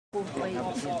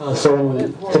សូម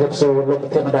ជម្រាបសួរលោកប្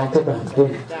រធានម្ដងទៀតបាទខ្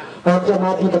ញុំម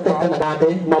កពីប្រទេសកាណាដាទេ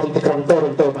មកពីទីក្រុងតូ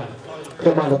រ៉ុនតូបាទខ្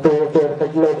ញុំបានទទួលចូលកិ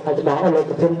ច្ចលោកអាចដល់លោក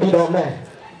ប្រធានពីរដងដែរ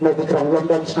នៅទីក្រុងលំ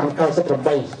ដុនឆ្នាំ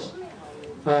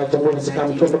98ចំនួនសកម្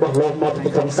មជនរបស់លោកមកពី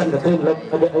ទីក្រុងសិនប្រទេសលោក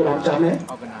អត់ឲ្យរំចាំទេ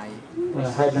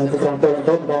ហើយនៅទីក្រុងតូរ៉ុន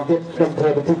តូម្ដងទៀតខ្ញុំធ្វើ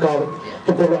ពិធីកោ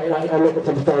ចំពោះឲ្យលោកប្រ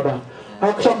ធានបន្តបា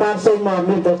ទខ្ញុំបានសូម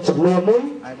មានតែចំនួនមួយ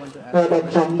ដែល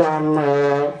ខ្ញុំបាន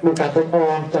មានការធ្វើអ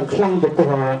យ៉ាងខ្លាំងចំពោះ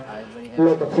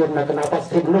លោកប្រធានគណៈបក្ស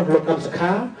ភាពនោះលោកកឹមសុ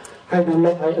ខាហើយនឹង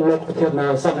លោកប្រធាន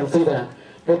សន្តិសិទ្ធិដែរ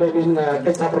ហើយដោយមាន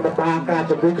កិច្ចសហប្រតិបត្តិការ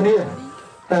ជាមួយគ្នា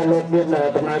តែលោកមាន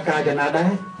ដំណើរការយ៉ាងណាដែរ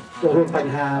រួមប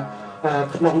ញ្ហា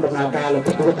ក្នុងដំណើរការលោក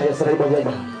ប្រធានស្រីរបស់យើង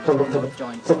បាទសូមលោក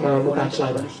សូមមកការឆ្លើ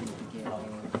យបាទ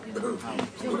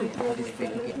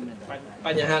ប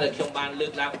ញ្ហាដែលខ្ញុំបានលើ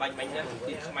កឡើងបាញ់មិញណា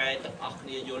ទីខ្មែរទាំងអស់គ្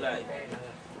នាយល់ហើយ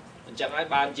អញ្ចឹងហើយ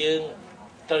បានយើង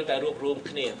ត្រូវតែរួបរวม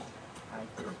គ្នា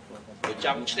បើច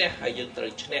ង់ឈ្នះហើយយើងត្រូ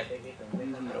វឈ្នះ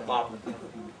របប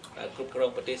គ្រប់គ្រង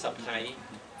ប្រទេសសពថ្ងៃ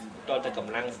តតែក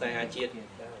ម្លាំងស្នេហាជាតិ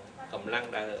កម្លាំង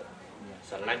ដែល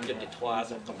ស្រឡាញ់យុត្តិធ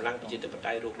ម៌កម្លាំងប្រជាធិប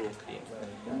តេយ្យរួបរวมគ្នា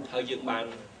ហើយយើងបាន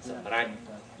សម្រេច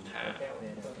ថា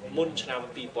មុនឆ្នាំ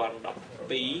2012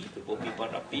ពីព្រោះ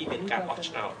2012មានការបោះ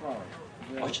ឆ្នោត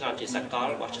ជាសកល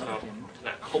បោះឆ្នោតថ្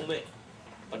នាក់ឃុំទេ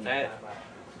ប៉ុន្តែ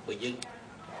បើយើង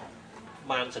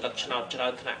បានស្លឹកឆ្នោតច្រើ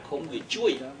នថ្នាក់ឃុំវាជួ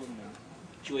យ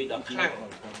ដល់ខ្លាំង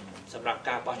សម្រាប់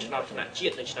ការបោះឆ្នោតថ្នាក់ជា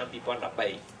តិនៅឆ្នាំ2013អ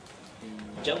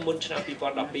ញ្ចឹងមុនឆ្នាំ2012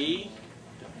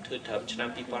ធ្វើត្រឹមឆ្នាំ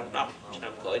2010ឆ្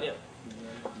នាំក្រោយនេះ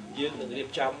យើងនឹងរៀប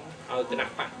ចំឲ្យគណៈ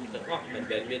បកទាំងអស់មិន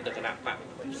មែនមានតែគណៈបក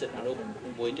សិទ្ធិមនុស្ស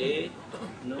មួយទេ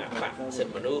គណៈបកសិទ្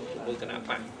ធិមនុស្សជាមួយគណៈ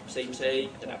បកផ្សេង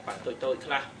គណៈបកតូច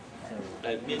ខ្លះ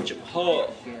ដែលមានចំហ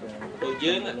ដូច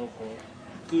យើង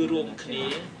គឺរួមគ្នា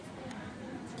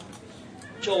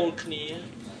ចូលគ្នា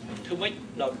ធ្វើម៉េច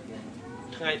ដល់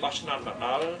ថ្ងៃបោះឆ្នោតមកដ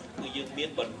ល់គឺយើងមាន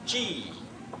បញ្ជី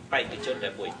បេក្ខជនតែ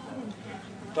មួយ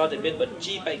តើតែមានបញ្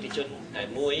ជីបេក្ខជនតែ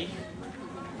មួយ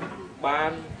បា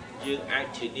នយើងអាច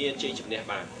ធានាជ័យជំនះ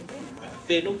បាន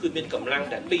ពេលនោះគឺមានកម្លាំង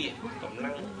តែពីរកម្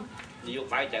លាំងនយោ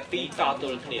បាយតែពីរតទ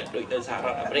ល់គ្នាដូចនៅសហរ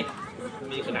ដ្ឋអាមេរិក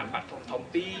មានគណៈបកធំ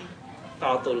ពីរត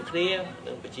ទល់គ្នា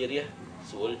នឹងប្រជារាស្ត្រ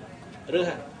ស្រួលរើ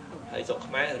សហើយស្រុក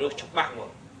ខ្មែររើសច្បាស់មក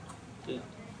គឺ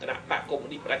គណៈបកកុម្មុយ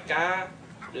នីសផ្ដាច់ការ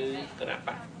ឬគណៈប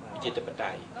កប្រជាធិប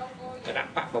តេយ្យគណៈ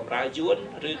បកបម្រើយួន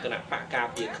ឬគណៈបកការ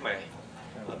ពារខ្មែរ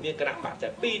មានគណៈបកតែ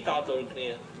ពីរតទល់គ្នា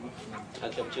ហើ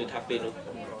យខ្ញុំជឿថាពេលនោះ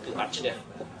គឺអត់ឈ្នះ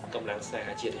កម្លាំងស្នេ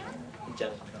ហាជាតិទេអញ្ចឹ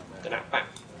ងគណៈបក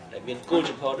ដែលមានគោល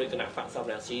ចំហដោយគណៈបកសំ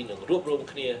រងស៊ីនឹងរួបរวม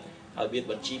គ្នាឲ្យមាន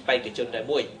បញ្ជីបេក្ខជនតែ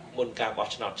មួយមុនការបោះ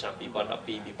ឆ្នោតឆ្នាំ2012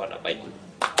 2013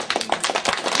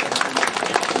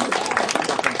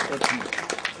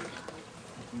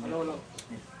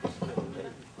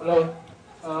 Hello.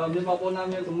 Những bà con nam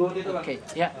nhân cùng mưa đi các bạn. Okay,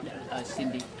 yeah,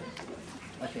 Cindy.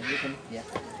 Okay, you can, yeah.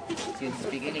 You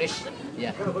speak English?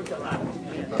 Yeah.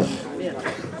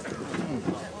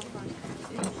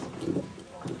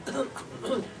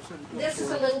 This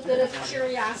is a little bit of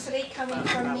curiosity coming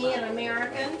from me, an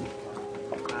American.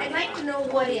 I'd like to know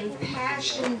what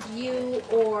impassioned you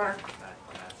or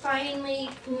finally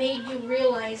made you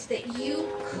realize that you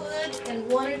could and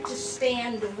wanted to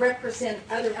stand to represent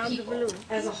other people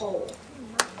as a whole.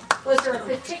 Was there a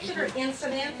particular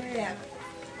incident that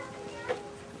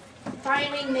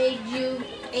finally made you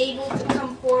able to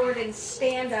come forward and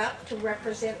stand up to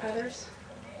represent others?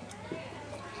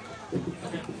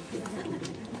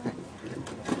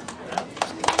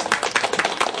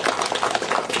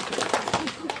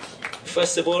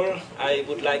 First of all, I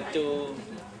would like to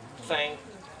thank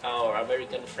our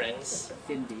American friends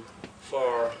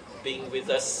for being with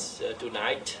us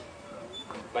tonight.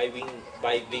 By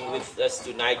being with us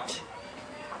tonight,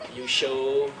 you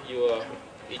show your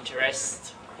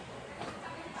interest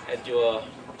and your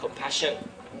compassion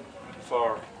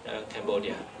for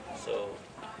Cambodia. So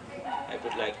I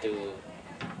would like to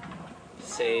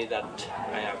say that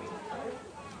I am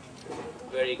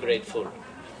very grateful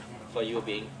for you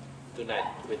being tonight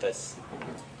with us,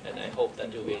 and I hope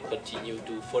that you will continue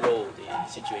to follow the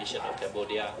situation of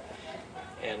Cambodia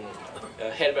and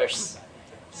help us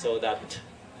so that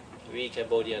we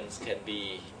Cambodians can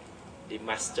be the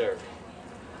master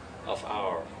of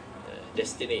our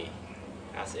destiny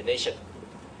as a nation.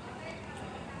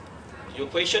 Your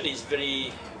question is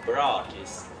very broad.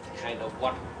 It's kind of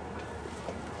what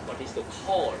is the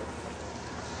call,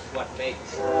 what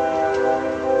makes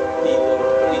people,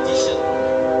 politicians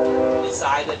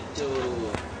decided to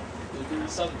do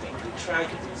something, to try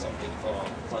to do something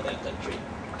for their country.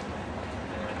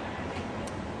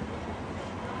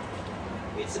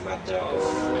 It's a matter of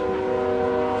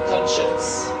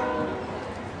conscience.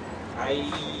 I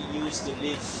used to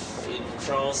live in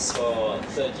France for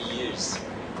 30 years,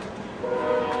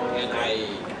 and I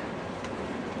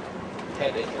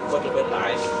had a comfortable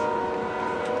life.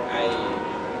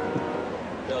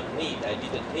 I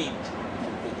didn't need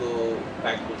to go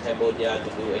back to Cambodia to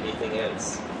do anything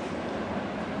else.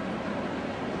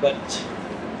 But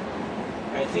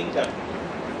I think that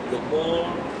the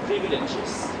more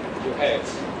privileges you have,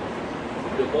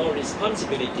 the more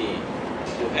responsibility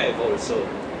you have also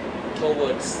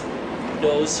towards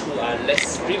those who are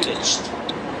less privileged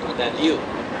than you.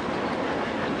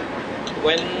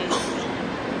 When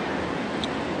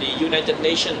the United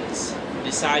Nations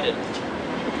decided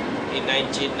in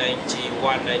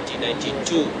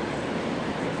 1991-1992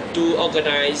 to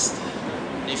organize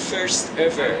the first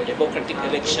ever democratic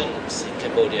elections in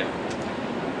Cambodia,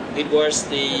 it was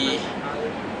the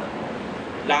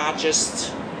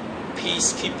largest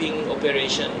peacekeeping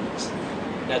operation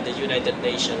that the United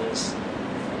Nations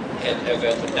had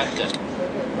ever conducted.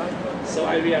 So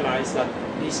I realized that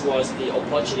this was the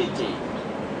opportunity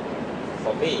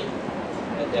for me,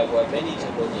 and there were many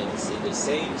Cambodians in the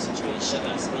same situation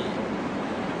as me,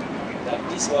 that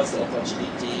this was the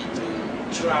opportunity to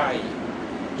try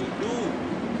to do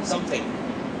something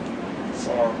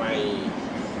for my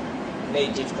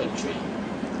native country.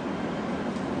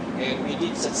 And we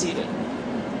did succeed.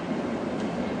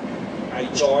 I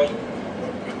joined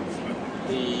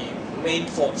the main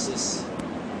forces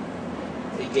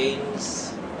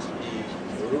against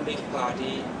the ruling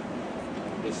party,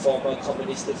 the former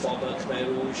communist, the former Khmer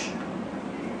Rouge.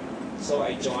 So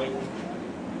I joined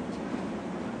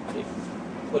the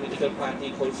political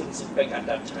party called Phun Simpek at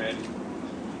that time,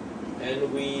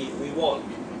 and we won.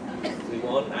 We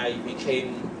won. I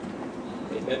became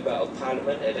a member of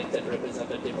parliament, elected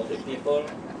representative of the people.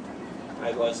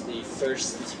 I was the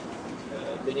first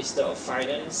Minister of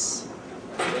Finance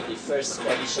in the first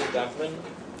coalition government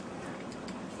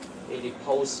in the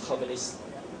post-communist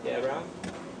era.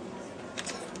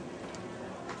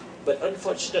 But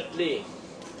unfortunately,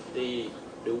 the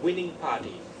winning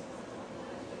party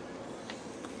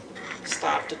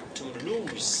started to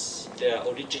lose their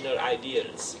original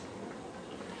ideals.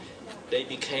 They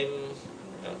became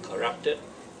corrupted.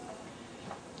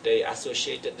 They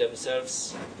associated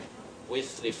themselves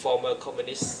with the former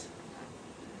communists,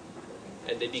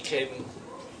 and they became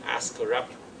as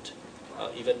corrupt,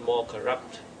 even more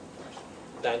corrupt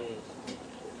than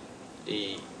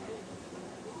the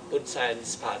Hun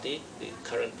Sen's party, the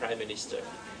current prime minister.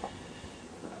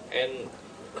 And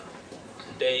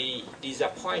they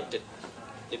disappointed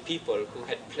the people who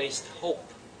had placed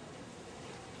hope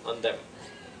on them.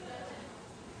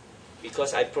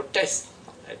 Because I protest.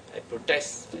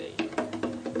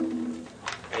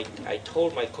 I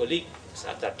told my colleagues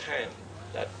at that time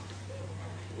that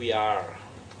we are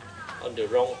on the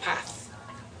wrong path.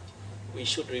 We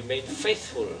should remain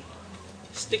faithful,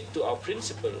 stick to our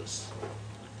principles.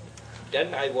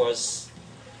 Then I was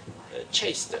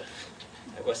chased.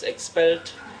 I was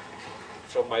expelled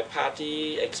from my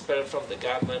party, expelled from the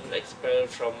government, expelled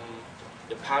from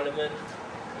the parliament.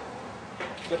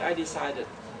 But I decided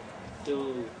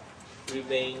to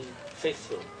remain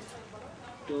faithful,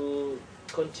 to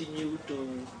continue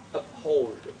to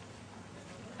uphold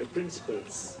the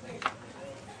principles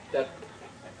that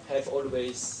have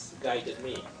always guided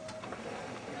me.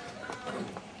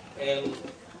 And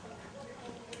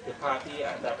the party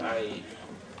that I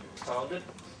founded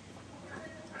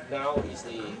now is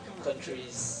the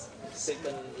country's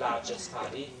second largest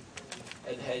party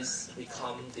and has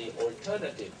become the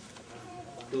alternative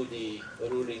to the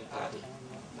ruling party.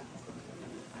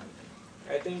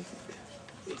 I think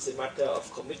it's a matter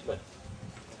of commitment.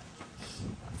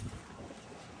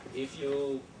 If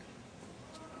you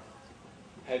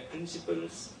have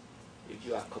principles, if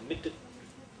you are committed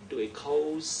to a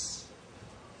cause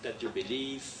that you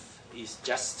believe is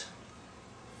just,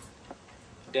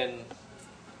 then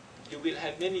you will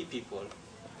have many people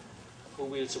who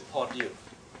will support you,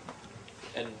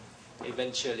 and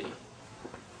eventually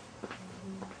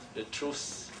the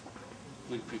truth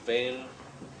will prevail,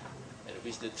 and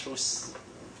with the truth,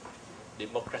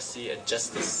 democracy and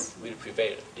justice will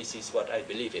prevail. This is what I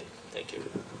believe in. Thank you.